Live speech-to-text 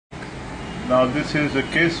Now this is a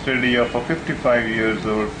case study of a 55 years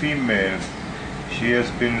old female. She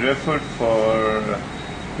has been referred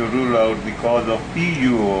to rule out the cause of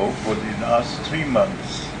PUO for the last 3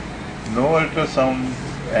 months. No ultrasound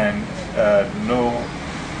and no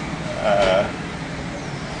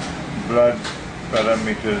blood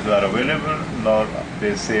parameters are available, nor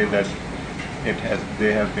they say that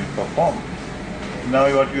they have been performed.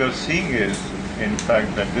 Now what you are seeing is, in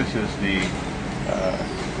fact, that this is the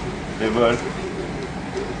liver.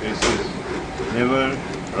 This is liver,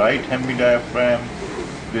 right hemidiaphragm.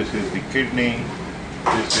 This is the kidney.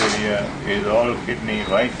 This area is all kidney,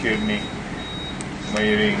 right kidney,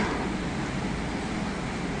 measuring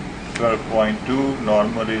 12.2.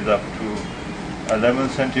 Normal is up to 11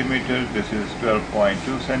 centimeters. This is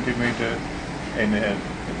 12.2 centimeter in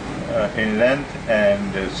length,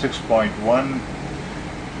 and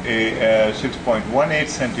 6.18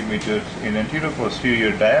 centimeters in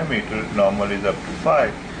anterior-posterior diameter. Normal is up to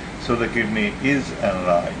 5. So the kidney is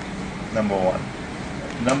enlarged, number one.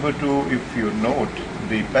 Number two, if you note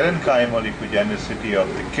the parenchymal echogenicity of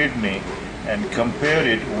the kidney and compare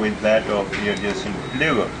it with that of the adjacent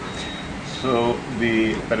liver. So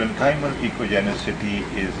the parenchymal echogenicity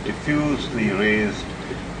is diffusely raised.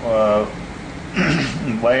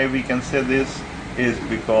 Why we can say this is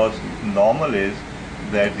because normal is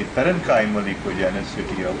that the parenchymal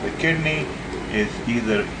echogenicity of the kidney is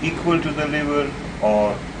either equal to the liver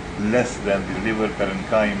or less than the liver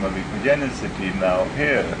parenchymal echogenicity. Now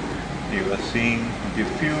here you are seeing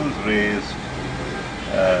diffuse raised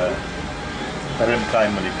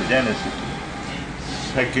parenchymal echogenicity.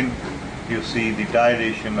 Second, you see the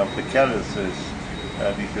dilation of the calyces.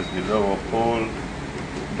 This is the lower pole,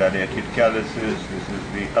 dilated calyces. This is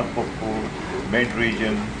the upper pole, mid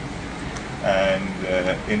region. And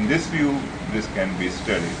in this view, this can be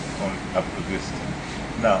studied on up to this thing.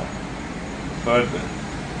 Now, further,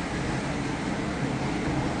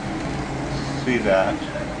 see that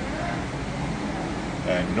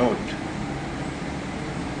and note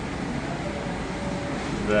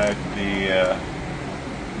that the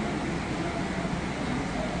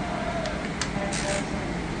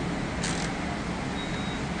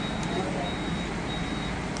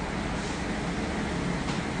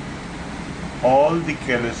all the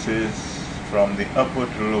calyces from the upper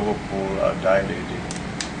to lower pole are dilated.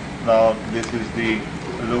 Now this is the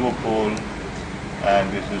lower pole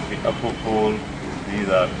and this is the upper pole. These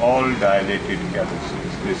are all dilated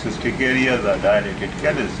calyces. The cystic areas are dilated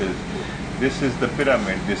calyces. This is the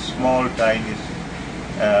pyramid. This small tiny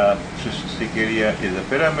cystic area is a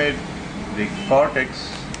pyramid. The cortex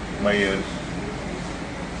measures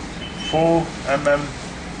 4 mm.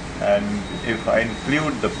 And if I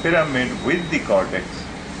include the pyramid with the cortex,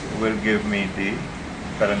 it will give me the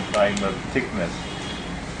parenchymal thickness,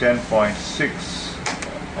 10.6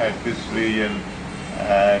 at this region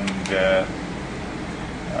and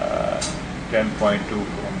 10.2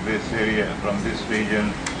 from this area, from this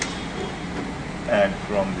region, and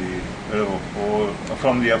from the lower pole,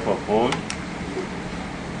 from the upper pole,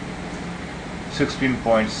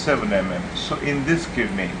 16.7 mm. So in this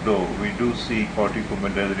kidney, though, we do see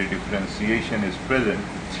corticomedullary differentiation is present,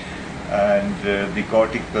 and the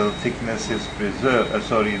cortical thickness is preserved,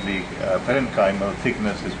 the parenchymal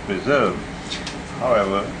thickness is preserved.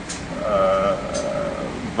 However,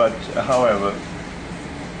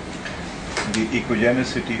 the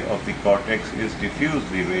echogenicity of the cortex is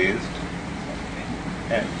diffusely raised,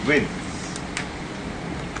 and with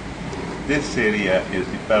this area is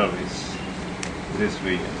the pelvis. This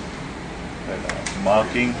region that I'm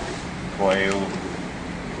marking for you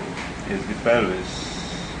is the pelvis,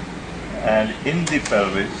 and in the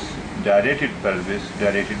pelvis, dilated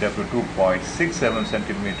up to 2.67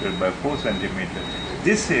 centimeter by 4 centimeter.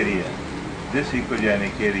 This area, this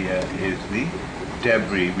echogenic area, is the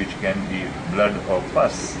debris, which can be blood or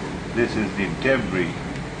pus. This is the debris,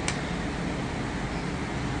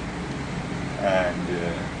 and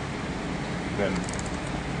then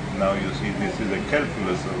now you see this is a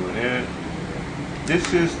calculus over here.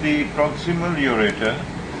 This is the proximal ureter.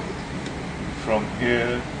 From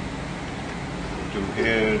here to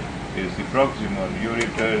here is the proximal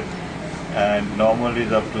ureter, and normal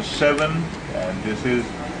is up to 7, and this is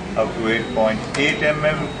up to 8.8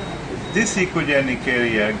 mm. This echogenic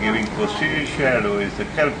area giving posterior shadow is the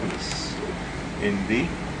calculus in the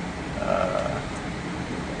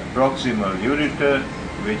proximal ureter,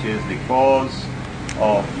 which is the cause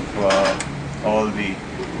of all the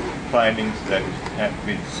findings that have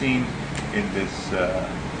been seen in this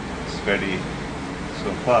study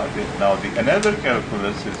so far. Now another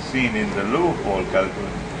calculus is seen in the lower pole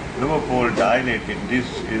calculus, lower pole dilated. This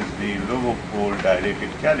is the lower pole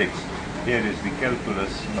dilated calyx. Here is the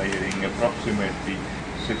calculus measuring approximately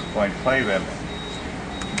 6.5 mm.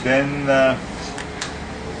 Then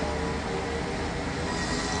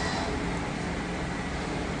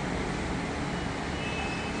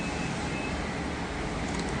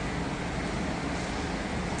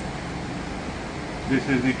this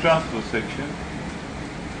is the transverse section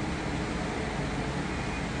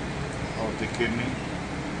of the kidney.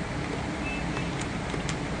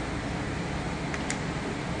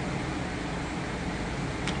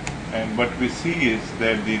 And what we see is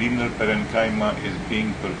that the renal parenchyma is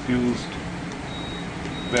being perfused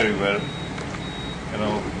very well. You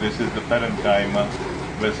know, this is the parenchyma,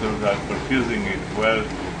 vessels are perfusing it well.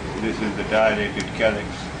 This is the dilated calyx.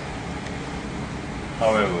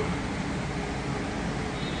 However,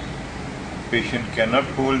 patient cannot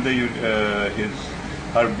hold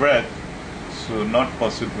her breath, so not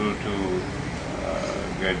possible to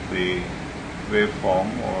get the waveform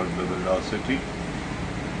or the velocity,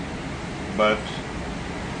 but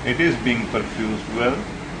it is being perfused well,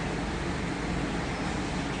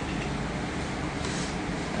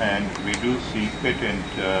 and we do see patent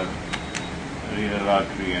renal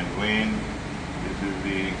artery and vein. This is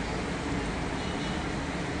the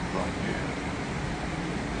from here.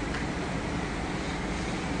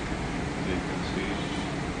 You can see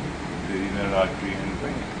the renal artery and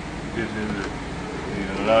vein. This is the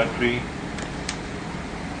renal artery.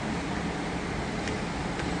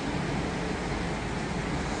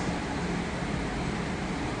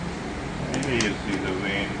 And here you see the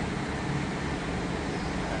vein.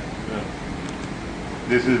 And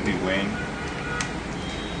this is the vein.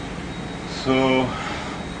 So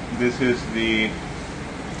this is the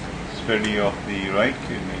study of the right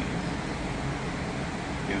kidney.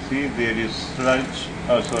 You see there is sludge,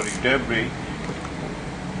 debris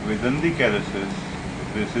within the calyces.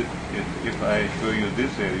 This is, if I show you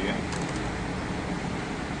this area.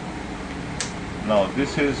 Now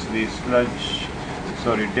this is the sludge,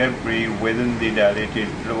 debris within the dilated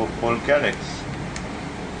lower pole calyx,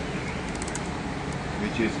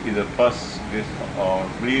 which is either pus or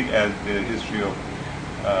bleed as the history of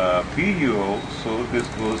PUO, so this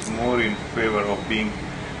goes more in favor of being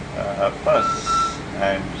pus,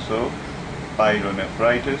 and so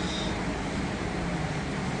pyelonephritis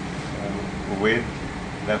with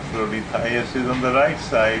nephrolithiasis on the right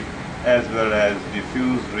side, as well as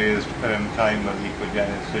diffuse raised parenchymal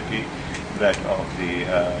echogenicity, that of the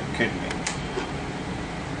kidney,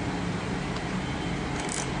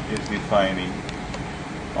 is the finding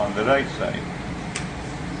on the right side.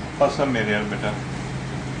 Pasa mere beta.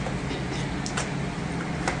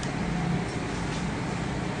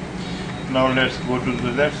 Now let's go to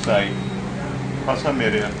the left side. Pasa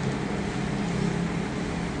mere.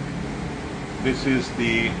 This is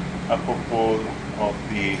the upper pole of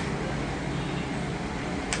the,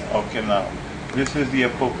 okay, now this is the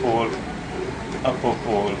upper pole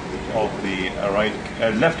of the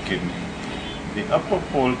left kidney. The upper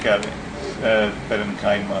pole calyx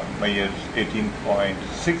parenchyma measures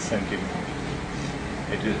 18.6 centimeters.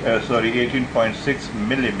 It is 18.6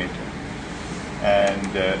 millimeter,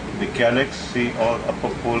 and the calyx, see, all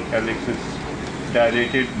upper pole calyx is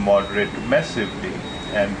dilated moderate to massively,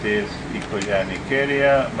 and there is echogenic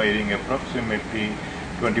area measuring approximately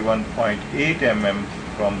 21.8 mm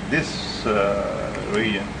from this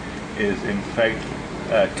region is in fact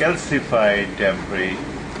calcified debris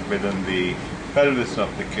within the pelvis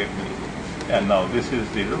of the kidney. And now this is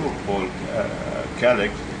the lower pole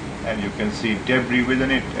calyx, and you can see debris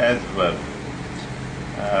within it as well.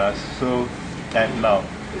 And now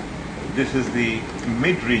this is the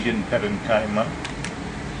mid-region parenchyma,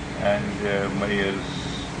 and measures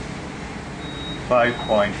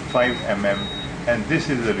 5.5 mm, and this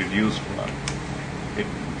is a reduced one.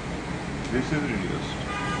 This is reduced,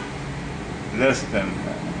 less than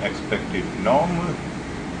expected normal.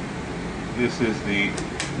 This is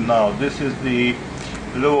the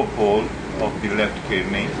lower pole of the left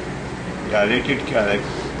kidney, dilated calyx,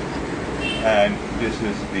 and this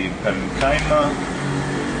is the parenchyma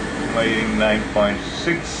measuring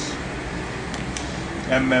 9.6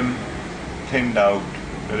 mm, thinned out,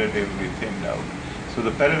 relatively thinned out. So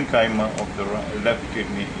the parenchyma of the left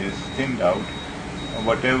kidney is thinned out.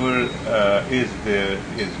 Whatever is there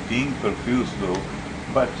is being perfused though,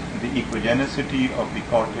 but the echogenicity of the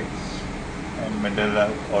cortex and medulla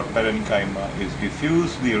or parenchyma is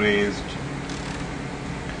diffusely raised.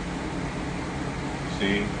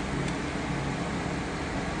 See,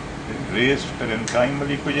 raised parenchymal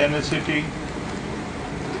echogenicity,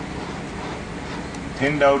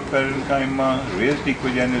 thinned out parenchyma, raised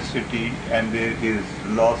echogenicity, and there is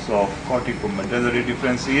loss of corticomedullary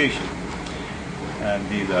differentiation. And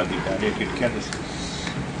these are the dilated calyces.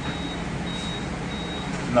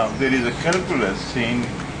 Now there is a calculus seen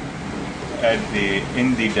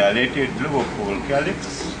in the dilated lower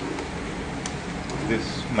calyx.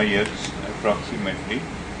 This measures approximately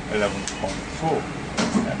 11.4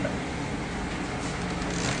 mm.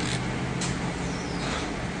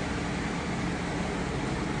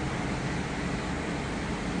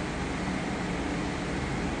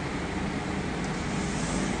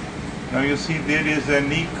 Now you see there is an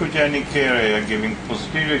echogenic area giving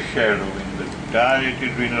posterior shadow in the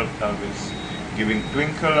dilated renal pelvis, giving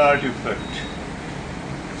twinkle artifact.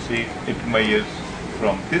 See, it measures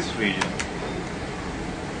from this region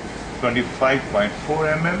 25.4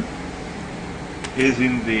 mm is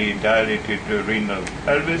in the dilated renal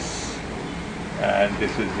pelvis, and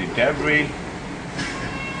this is the debris.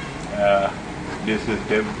 This is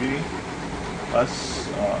debris,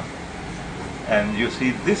 and you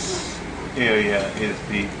see this area is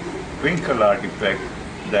the twinkle artifact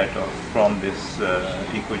that from this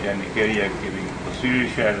echogenic area giving posterior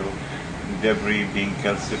shadow, debris being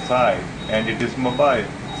calcified, and it is mobile.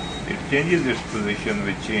 It changes its position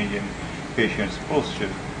with change in patient's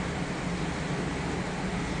posture.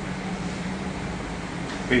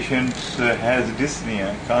 Patient has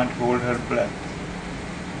dyspnea, can't hold her breath,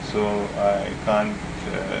 so I can't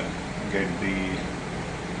get the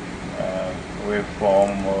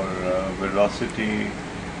waveform or velocity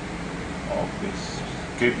of this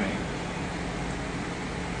kidney.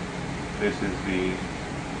 This is the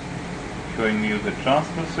showing you the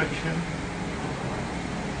transverse section.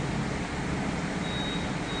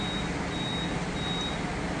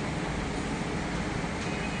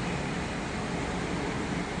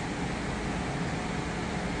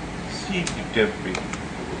 See the debris.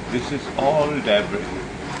 This is all debris.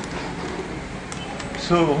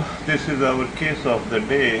 So this is our case of the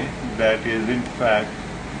day, that is in fact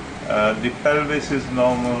the pelvis is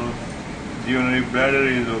normal, the urinary bladder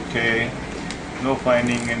is okay, no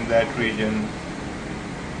finding in that region,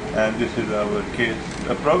 and this is our case.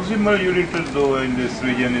 The proximal ureter though in this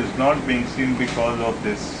region is not being seen because of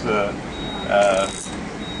this,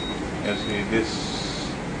 you see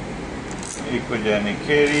this echogenic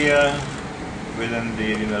area within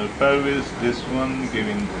the renal pelvis, this one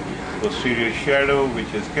giving posterior shadow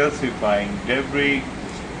which is calcifying debris,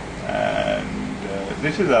 and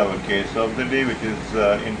this is our case of the day, which is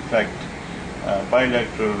in fact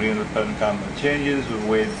bilateral renal parenchymal changes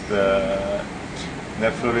with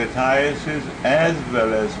nephrolithiasis as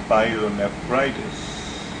well as pyelonephritis.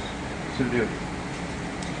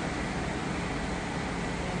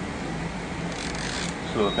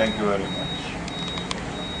 So thank you very much.